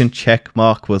verification check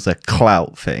mark was a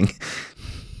clout thing.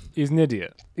 He's an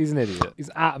idiot. He's an idiot. He's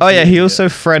absolutely. Oh yeah, he also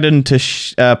threatened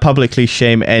to publicly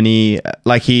shame any.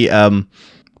 Like he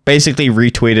basically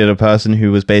retweeted a person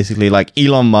who was basically like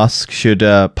Elon Musk should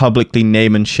publicly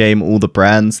name and shame all the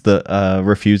brands that are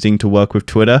refusing to work with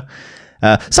Twitter.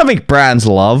 Something brands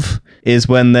love is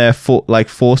when they're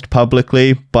forced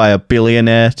publicly by a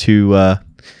billionaire to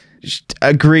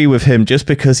agree with him just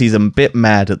because he's a bit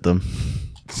mad at them.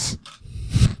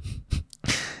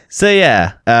 So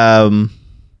yeah,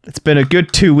 it's been a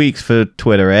good 2 weeks for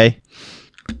Twitter, eh?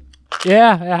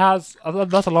 Yeah, it has.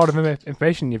 That's a lot of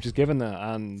information you've just given there,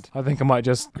 and I think I might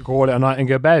just call it a night and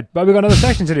go to bed. But we've got another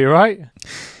section to do, right?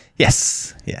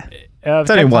 Yes. Yeah. It's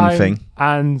only one thing.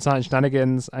 And science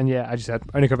shenanigans, and yeah, as you said,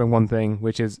 only covering one thing,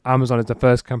 which is Amazon is the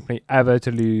first company ever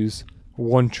to lose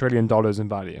 $1 trillion in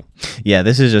value. Yeah,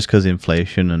 this is just because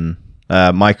inflation, and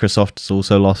Microsoft has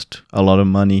also lost a lot of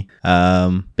money.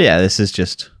 But yeah, this is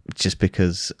just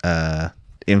because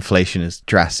inflation has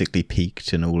drastically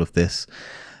peaked in all of this.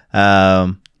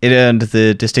 It earned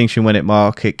the distinction when its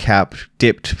market cap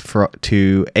dipped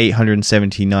to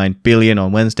 $879 billion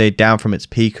on Wednesday, down from its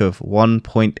peak of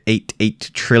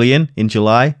 $1.88 trillion in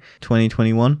July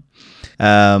 2021.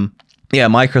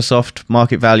 Microsoft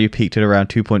market value peaked at around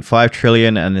 $2.5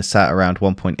 trillion and is sat around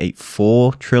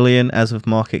 $1.84 trillion as of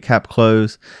market cap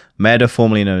close. Meta,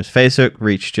 formerly known as Facebook,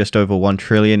 reached just over $1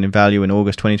 trillion in value in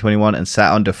August 2021 and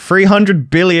sat under $300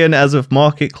 billion as of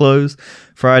market close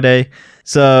Friday.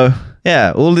 So,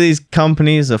 yeah, all of these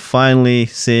companies are finally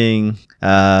seeing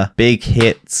big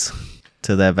hits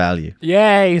to their value.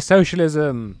 Yay,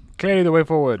 socialism. Clearly the way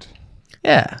forward.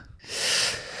 Yeah.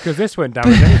 Because this won't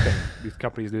damage anything, these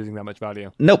companies losing that much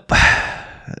value. Nope.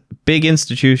 Big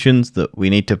institutions that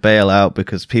we need to bail out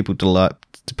because people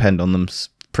depend on them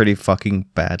pretty fucking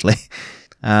badly.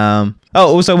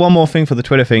 Also one more thing for the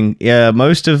Twitter thing. Yeah,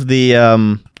 most of the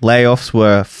layoffs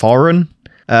were foreign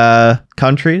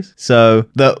countries, so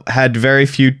that had very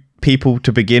few people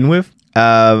to begin with.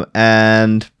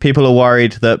 And people are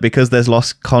worried that because there's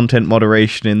lost content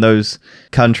moderation in those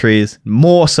countries,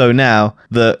 more so now,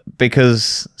 that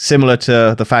because similar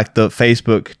to the fact that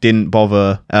Facebook didn't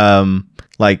bother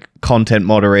content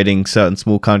moderating certain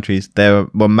small countries, there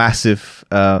were massive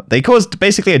they caused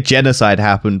basically a genocide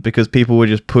happened because people were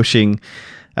just pushing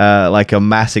a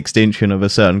mass extinction of a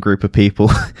certain group of people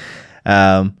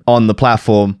on the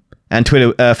platform, and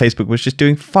Facebook was just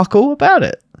doing fuck all about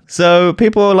it. So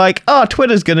people are like, oh,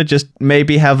 Twitter's going to just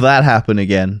maybe have that happen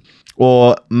again.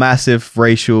 Or massive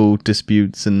racial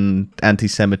disputes and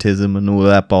anti-Semitism and all of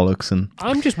that bollocks. And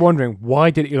I'm just wondering, why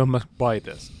did Elon Musk buy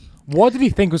this? What did he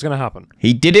think was going to happen?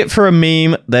 He did it for a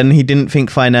meme, then he didn't think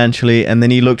financially, and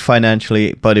then he looked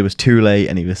financially, but it was too late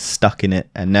and he was stuck in it.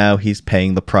 And now he's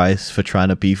paying the price for trying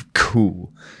to be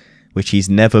cool, which he's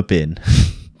never been.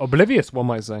 Oblivious, one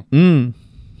might say.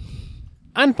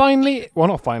 And finally, well,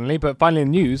 not finally, but finally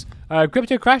in news,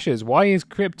 crypto crashes. Why is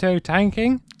crypto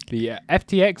tanking? The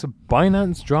FTX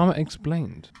Binance drama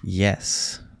explained.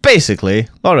 Yes. Basically,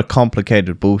 a lot of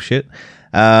complicated bullshit.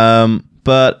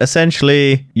 But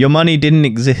essentially, your money didn't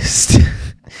exist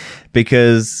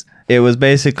because it was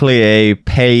basically a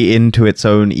pay into its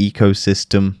own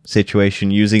ecosystem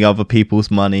situation, using other people's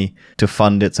money to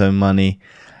fund its own money.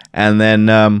 And then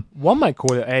one might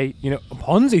call it a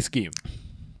Ponzi scheme.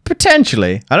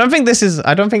 Potentially. I don't think it's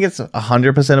 100%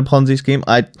 a Ponzi scheme.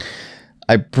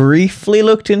 I briefly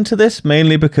looked into this,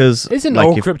 mainly because Isn't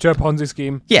all crypto a Ponzi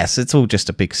scheme? Yes, it's all just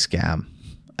a big scam.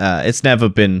 It's never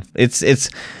been. It's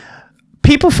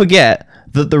people forget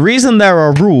that the reason there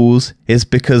are rules is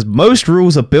because most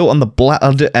rules are built on the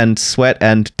blood and sweat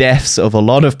and deaths of a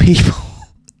lot of people.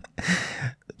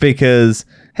 Because,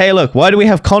 hey, look, why do we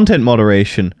have content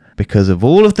moderation? Because of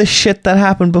all of the shit that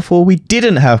happened before we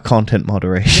didn't have content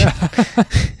moderation.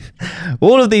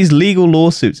 All of these legal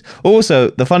lawsuits.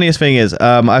 Also, the funniest thing is,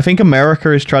 I think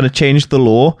America is trying to change the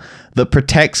law that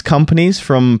protects companies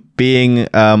from being,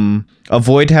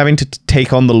 avoid having to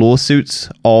take on the lawsuits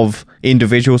of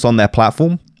individuals on their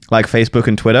platform, like Facebook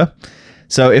and Twitter.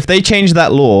 So if they change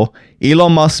that law,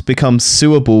 Elon Musk becomes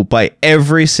suable by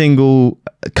every single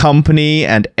company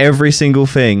and every single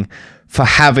thing for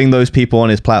having those people on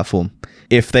his platform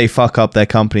if they fuck up their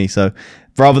company. So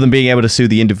rather than being able to sue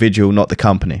the individual, not the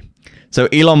company. So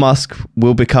Elon Musk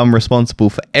will become responsible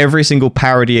for every single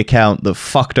parody account that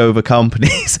fucked over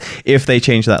companies if they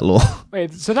change that law.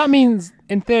 Wait, so that means,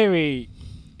 in theory,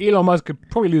 Elon Musk could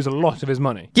probably lose a lot of his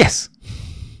money? Yes.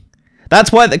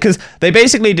 That's why, because they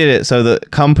basically did it so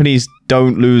that companies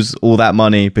don't lose all that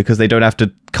money because they don't have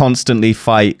to constantly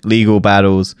fight legal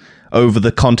battles over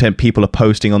the content people are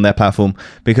posting on their platform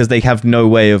because they have no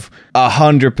way of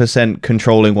 100%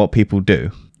 controlling what people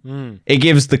do. It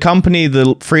gives the company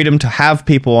the freedom to have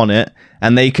people on it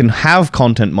and they can have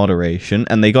content moderation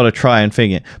and they got to try and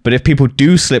figure it. But if people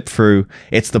do slip through,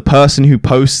 it's the person who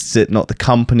posts it, not the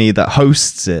company that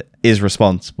hosts it, is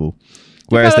responsible.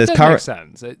 Whereas there's current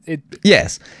sense.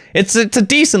 Yes, it's a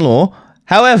decent law.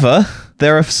 However,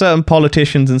 there are certain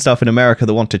politicians and stuff in America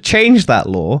that want to change that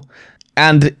law.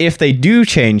 And if they do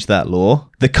change that law,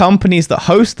 the companies that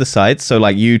host the sites, so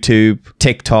like YouTube,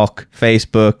 TikTok,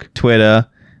 Facebook, Twitter,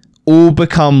 all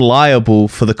become liable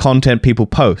for the content people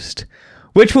post,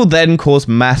 which will then cause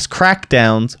mass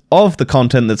crackdowns of the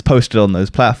content that's posted on those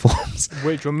platforms.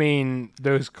 Which will mean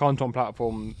those content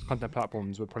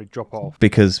platforms would probably drop off.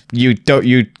 Because you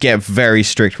get very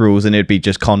strict rules, and it'd be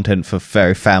just content for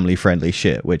very family-friendly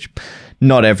shit, which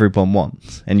not everyone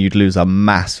wants, and you'd lose a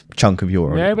mass chunk of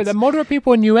your audience. Yeah, but the moderate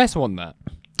people in the US want that.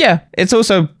 Yeah, it's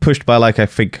also pushed by, like, I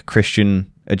think,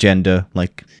 Christian agenda,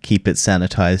 like, keep it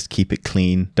sanitized, keep it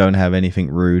clean, don't have anything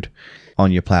rude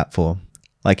on your platform.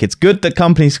 Like, it's good that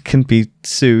companies can be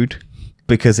sued,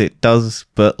 because it does,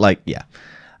 but, like, yeah.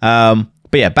 But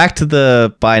yeah, back to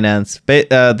the Binance,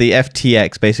 the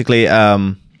FTX, basically.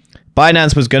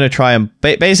 Binance was going to try and,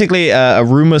 basically, a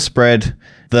rumor spread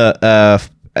that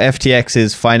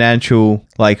FTX's financial,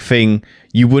 like, thing,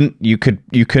 you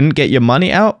couldn't get your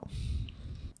money out.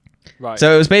 Right.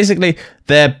 So it was basically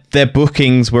their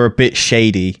bookings were a bit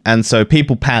shady, and so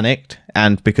people panicked,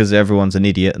 and because everyone's an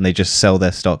idiot and they just sell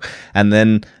their stock, and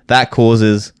then that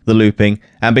causes the looping,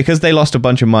 and because they lost a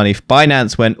bunch of money,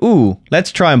 Binance went, ooh,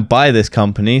 let's try and buy this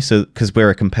company, so because we're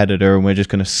a competitor and we're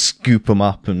just going to scoop them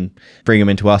up and bring them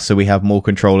into us so we have more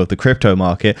control of the crypto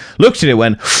market. Looked at it,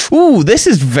 went, ooh, this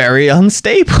is very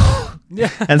unstable.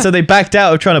 Yeah. And so they backed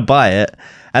out of trying to buy it,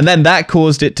 and then that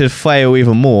caused it to fail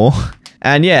even more.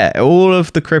 And yeah, all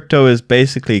of the crypto is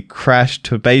basically crashed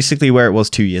to basically where it was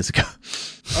 2 years ago.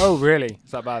 Oh, really? Is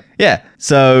that bad? Yeah.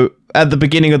 So at the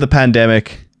beginning of the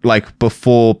pandemic, like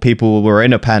before people were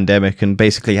in a pandemic and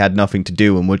basically had nothing to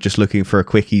do and were just looking for a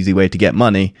quick, easy way to get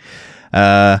money.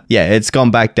 Yeah, it's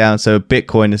gone back down. So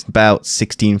Bitcoin is about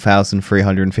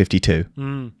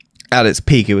 16,352. At its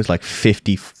peak, it was like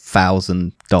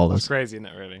 $50,000. That's crazy, isn't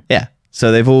it, really? Yeah.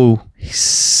 So they've all...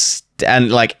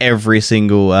 And like every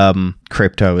single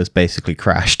crypto has basically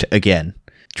crashed again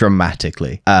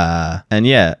dramatically. And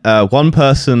yeah, one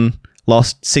person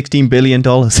lost $16 billion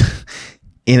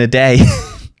in a day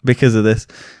because of this.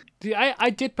 I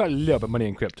did put a little bit of money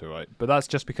in crypto, right? But that's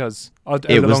just because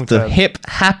it was the hip,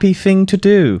 happy thing to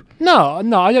do. No,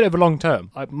 I did it over long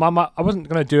term. I wasn't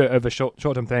going to do it over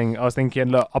short-term thing. I was thinking,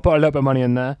 look, I'll put a little bit of money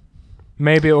in there.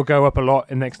 Maybe it'll go up a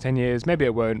lot in the next 10 years. Maybe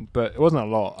it won't, but it wasn't a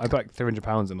lot. I put like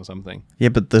 £300 in or something. Yeah,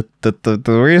 but the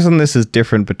reason this is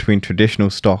different between traditional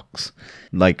stocks,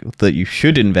 like that you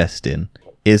should invest in,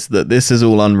 is that this is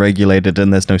all unregulated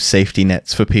and there's no safety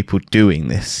nets for people doing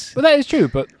this. Well, that is true,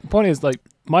 but the point is, like,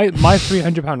 my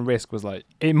 £300 risk was like,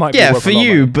 it might be worth a lot for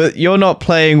you, money. But you're not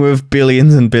playing with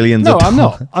billions and billions of dollars.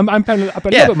 No, I'm not. I put a little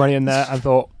bit of money in there and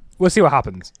thought, we'll see what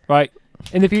happens, right?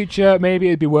 In the future, maybe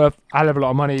it'd be worth a hell of a lot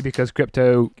of money because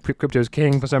crypto's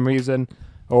king for some reason,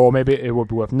 or maybe it would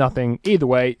be worth nothing. Either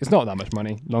way, it's not that much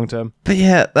money long term. But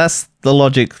yeah, that's the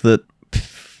logic that...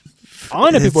 I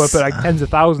know people would put like tens of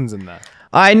thousands in there.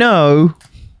 I know,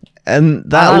 and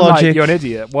that I'm logic... Like, you're an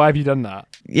idiot. Why have you done that?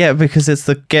 Yeah, because it's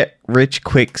the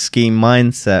get-rich-quick scheme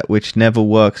mindset, which never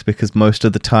works because most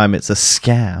of the time it's a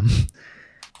scam.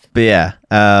 But yeah,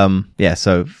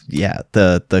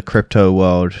 the crypto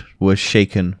world was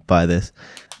shaken by this.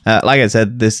 Like I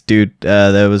said, this dude,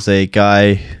 there was a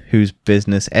guy whose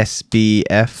business,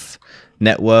 SBF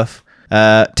net worth,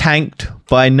 tanked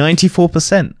by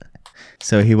 94%.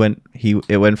 So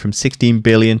it went from 16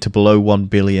 billion to below 1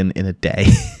 billion in a day.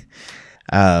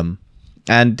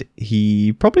 And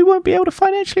he probably won't be able to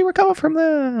financially recover from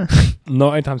there.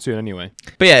 Not anytime soon, anyway.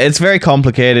 But yeah, it's very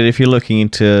complicated. If you're looking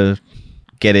to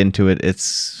get into it,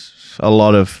 it's a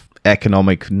lot of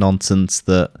economic nonsense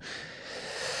that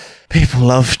people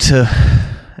love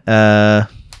to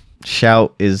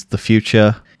shout is the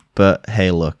future. But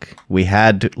hey, look, we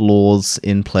had laws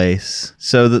in place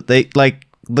so that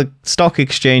the stock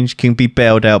exchange can be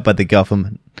bailed out by the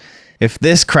government. If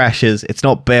this crashes, it's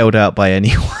not bailed out by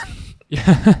anyone.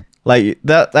 Yeah. Like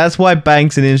that's why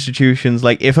banks and institutions,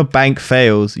 like if a bank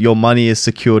fails, your money is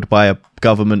secured by a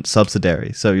government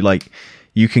subsidiary. So like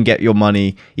you can get your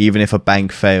money even if a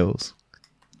bank fails.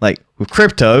 Like with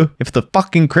crypto, if the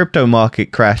fucking crypto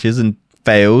market crashes and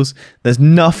fails, there's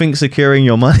nothing securing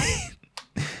your money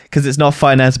because it's not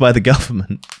financed by the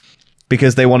government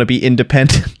because they want to be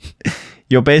independent.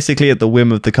 You're basically at the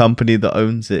whim of the company that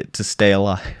owns it to stay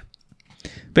alive.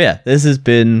 But yeah, this has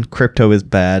been Crypto is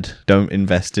Bad. Don't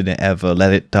invest in it ever.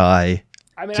 Let it die.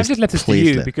 I mean, I've just left this to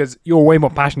you because you're way more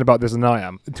passionate about this than I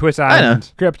am. Twitter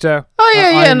and crypto. Oh,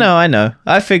 yeah, I know.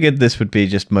 I figured this would be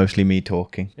just mostly me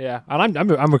talking. Yeah, and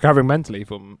I'm recovering mentally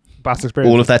from past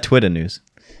experience. All of that Twitter news.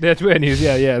 Yeah, Twitter news,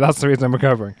 yeah. That's the reason I'm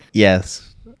recovering.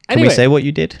 Yes. Can we say what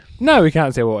you did? No, we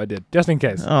can't say what I did, just in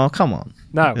case. Oh, come on.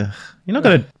 No. Ugh. You're not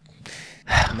going to...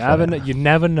 You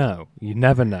never know. You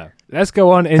never know. Let's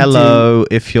go on into... Hello,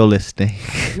 if you're listening.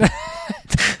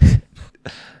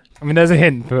 I mean, there's a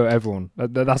hint for everyone.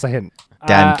 That's a hint.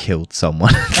 Dan killed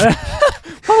someone.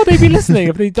 Why would they be listening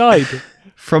if they died?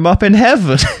 From up in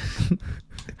heaven.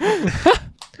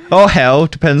 Or hell,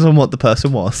 depends on what the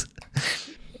person was.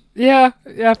 Yeah,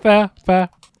 fair. Well,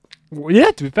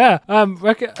 yeah, to be fair.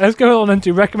 Let's go on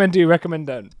into recommend, do, recommend,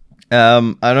 don't.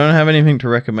 I don't have anything to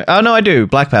recommend. Oh, no, I do.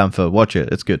 Black Panther. Watch it.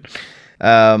 It's good.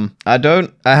 I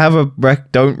have a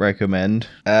don't recommend.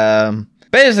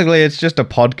 Basically, it's just a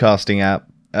podcasting app.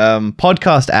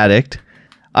 Podcast Addict.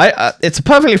 It's a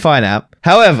perfectly fine app.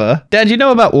 However, Dan, do you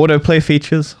know about autoplay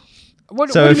features?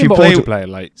 What do you mean by autoplay?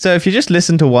 Like, so if you just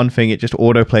listen to one thing, it just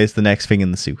autoplays the next thing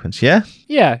in the sequence, yeah?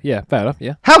 Yeah, fair enough,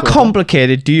 yeah. How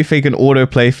complicated do you think an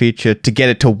autoplay feature to get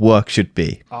it to work should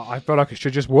be? I feel like it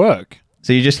should just work.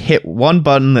 So you just hit one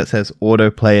button that says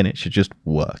autoplay and it should just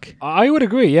work. I would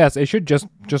agree, yes. It should just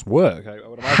work. I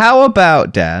would imagine. How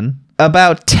about, Dan,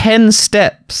 about 10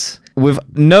 steps with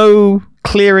no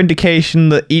clear indication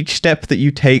that each step that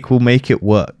you take will make it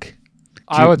work?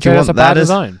 I would say that's a bad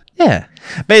design. Yeah.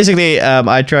 Basically,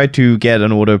 I tried to get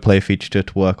an autoplay feature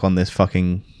to work on this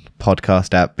fucking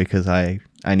podcast app because I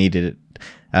needed it.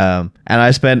 And I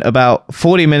spent about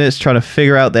 40 minutes trying to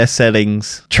figure out their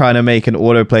settings, trying to make an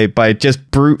autoplay by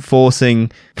just brute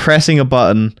forcing, pressing a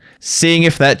button, seeing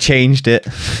if that changed it,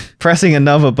 pressing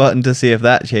another button to see if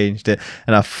that changed it,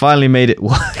 and I finally made it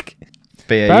work.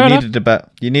 But yeah,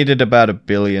 you needed about a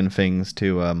billion things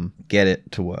to get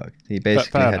it to work. You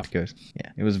basically had to go.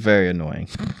 Yeah, it was very annoying.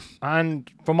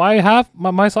 And for my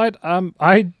side,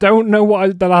 I don't know what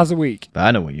I've done last week. But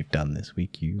I know what you've done this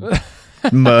week, you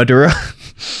murderer.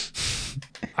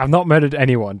 I've not murdered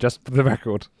anyone, just for the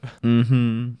record.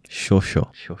 Mm-hmm. Sure.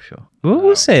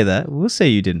 We'll say that. We'll say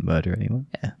you didn't murder anyone.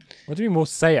 Yeah. What do you mean we'll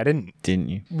say I didn't? Didn't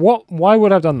you? What? Why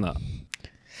would I have done that?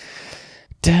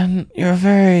 Dan, you're a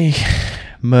very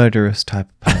murderous type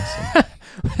of person.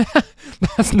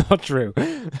 That's not true.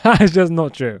 That is just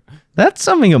not true. That's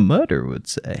something a murderer would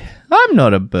say. I'm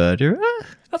not a murderer.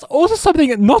 That's also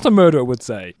something not a murderer would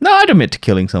say. No, I'd admit to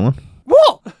killing someone.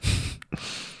 What?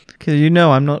 Because you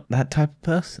know I'm not that type of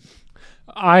person.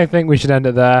 I think we should end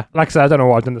it there. Like I said, I don't know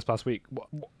what I've done this past week.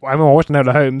 I'm watching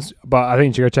Enola Holmes, but I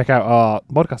think you should go check out our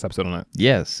podcast episode on it.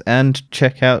 Yes, and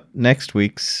check out next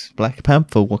week's Black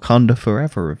Panther Wakanda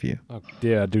Forever review. Oh,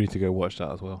 yeah, I do need to go watch that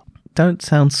as well. Don't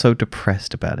sound so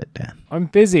depressed about it, Dan. I'm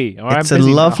busy. It's a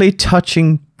lovely,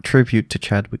 touching tribute to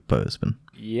Chadwick Boseman.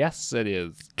 Yes, it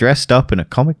is. Dressed up in a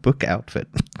comic book outfit.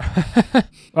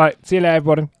 Right, see you later,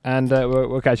 everybody, and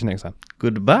we'll catch you next time.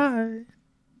 Goodbye.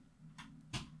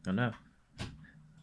 Oh no.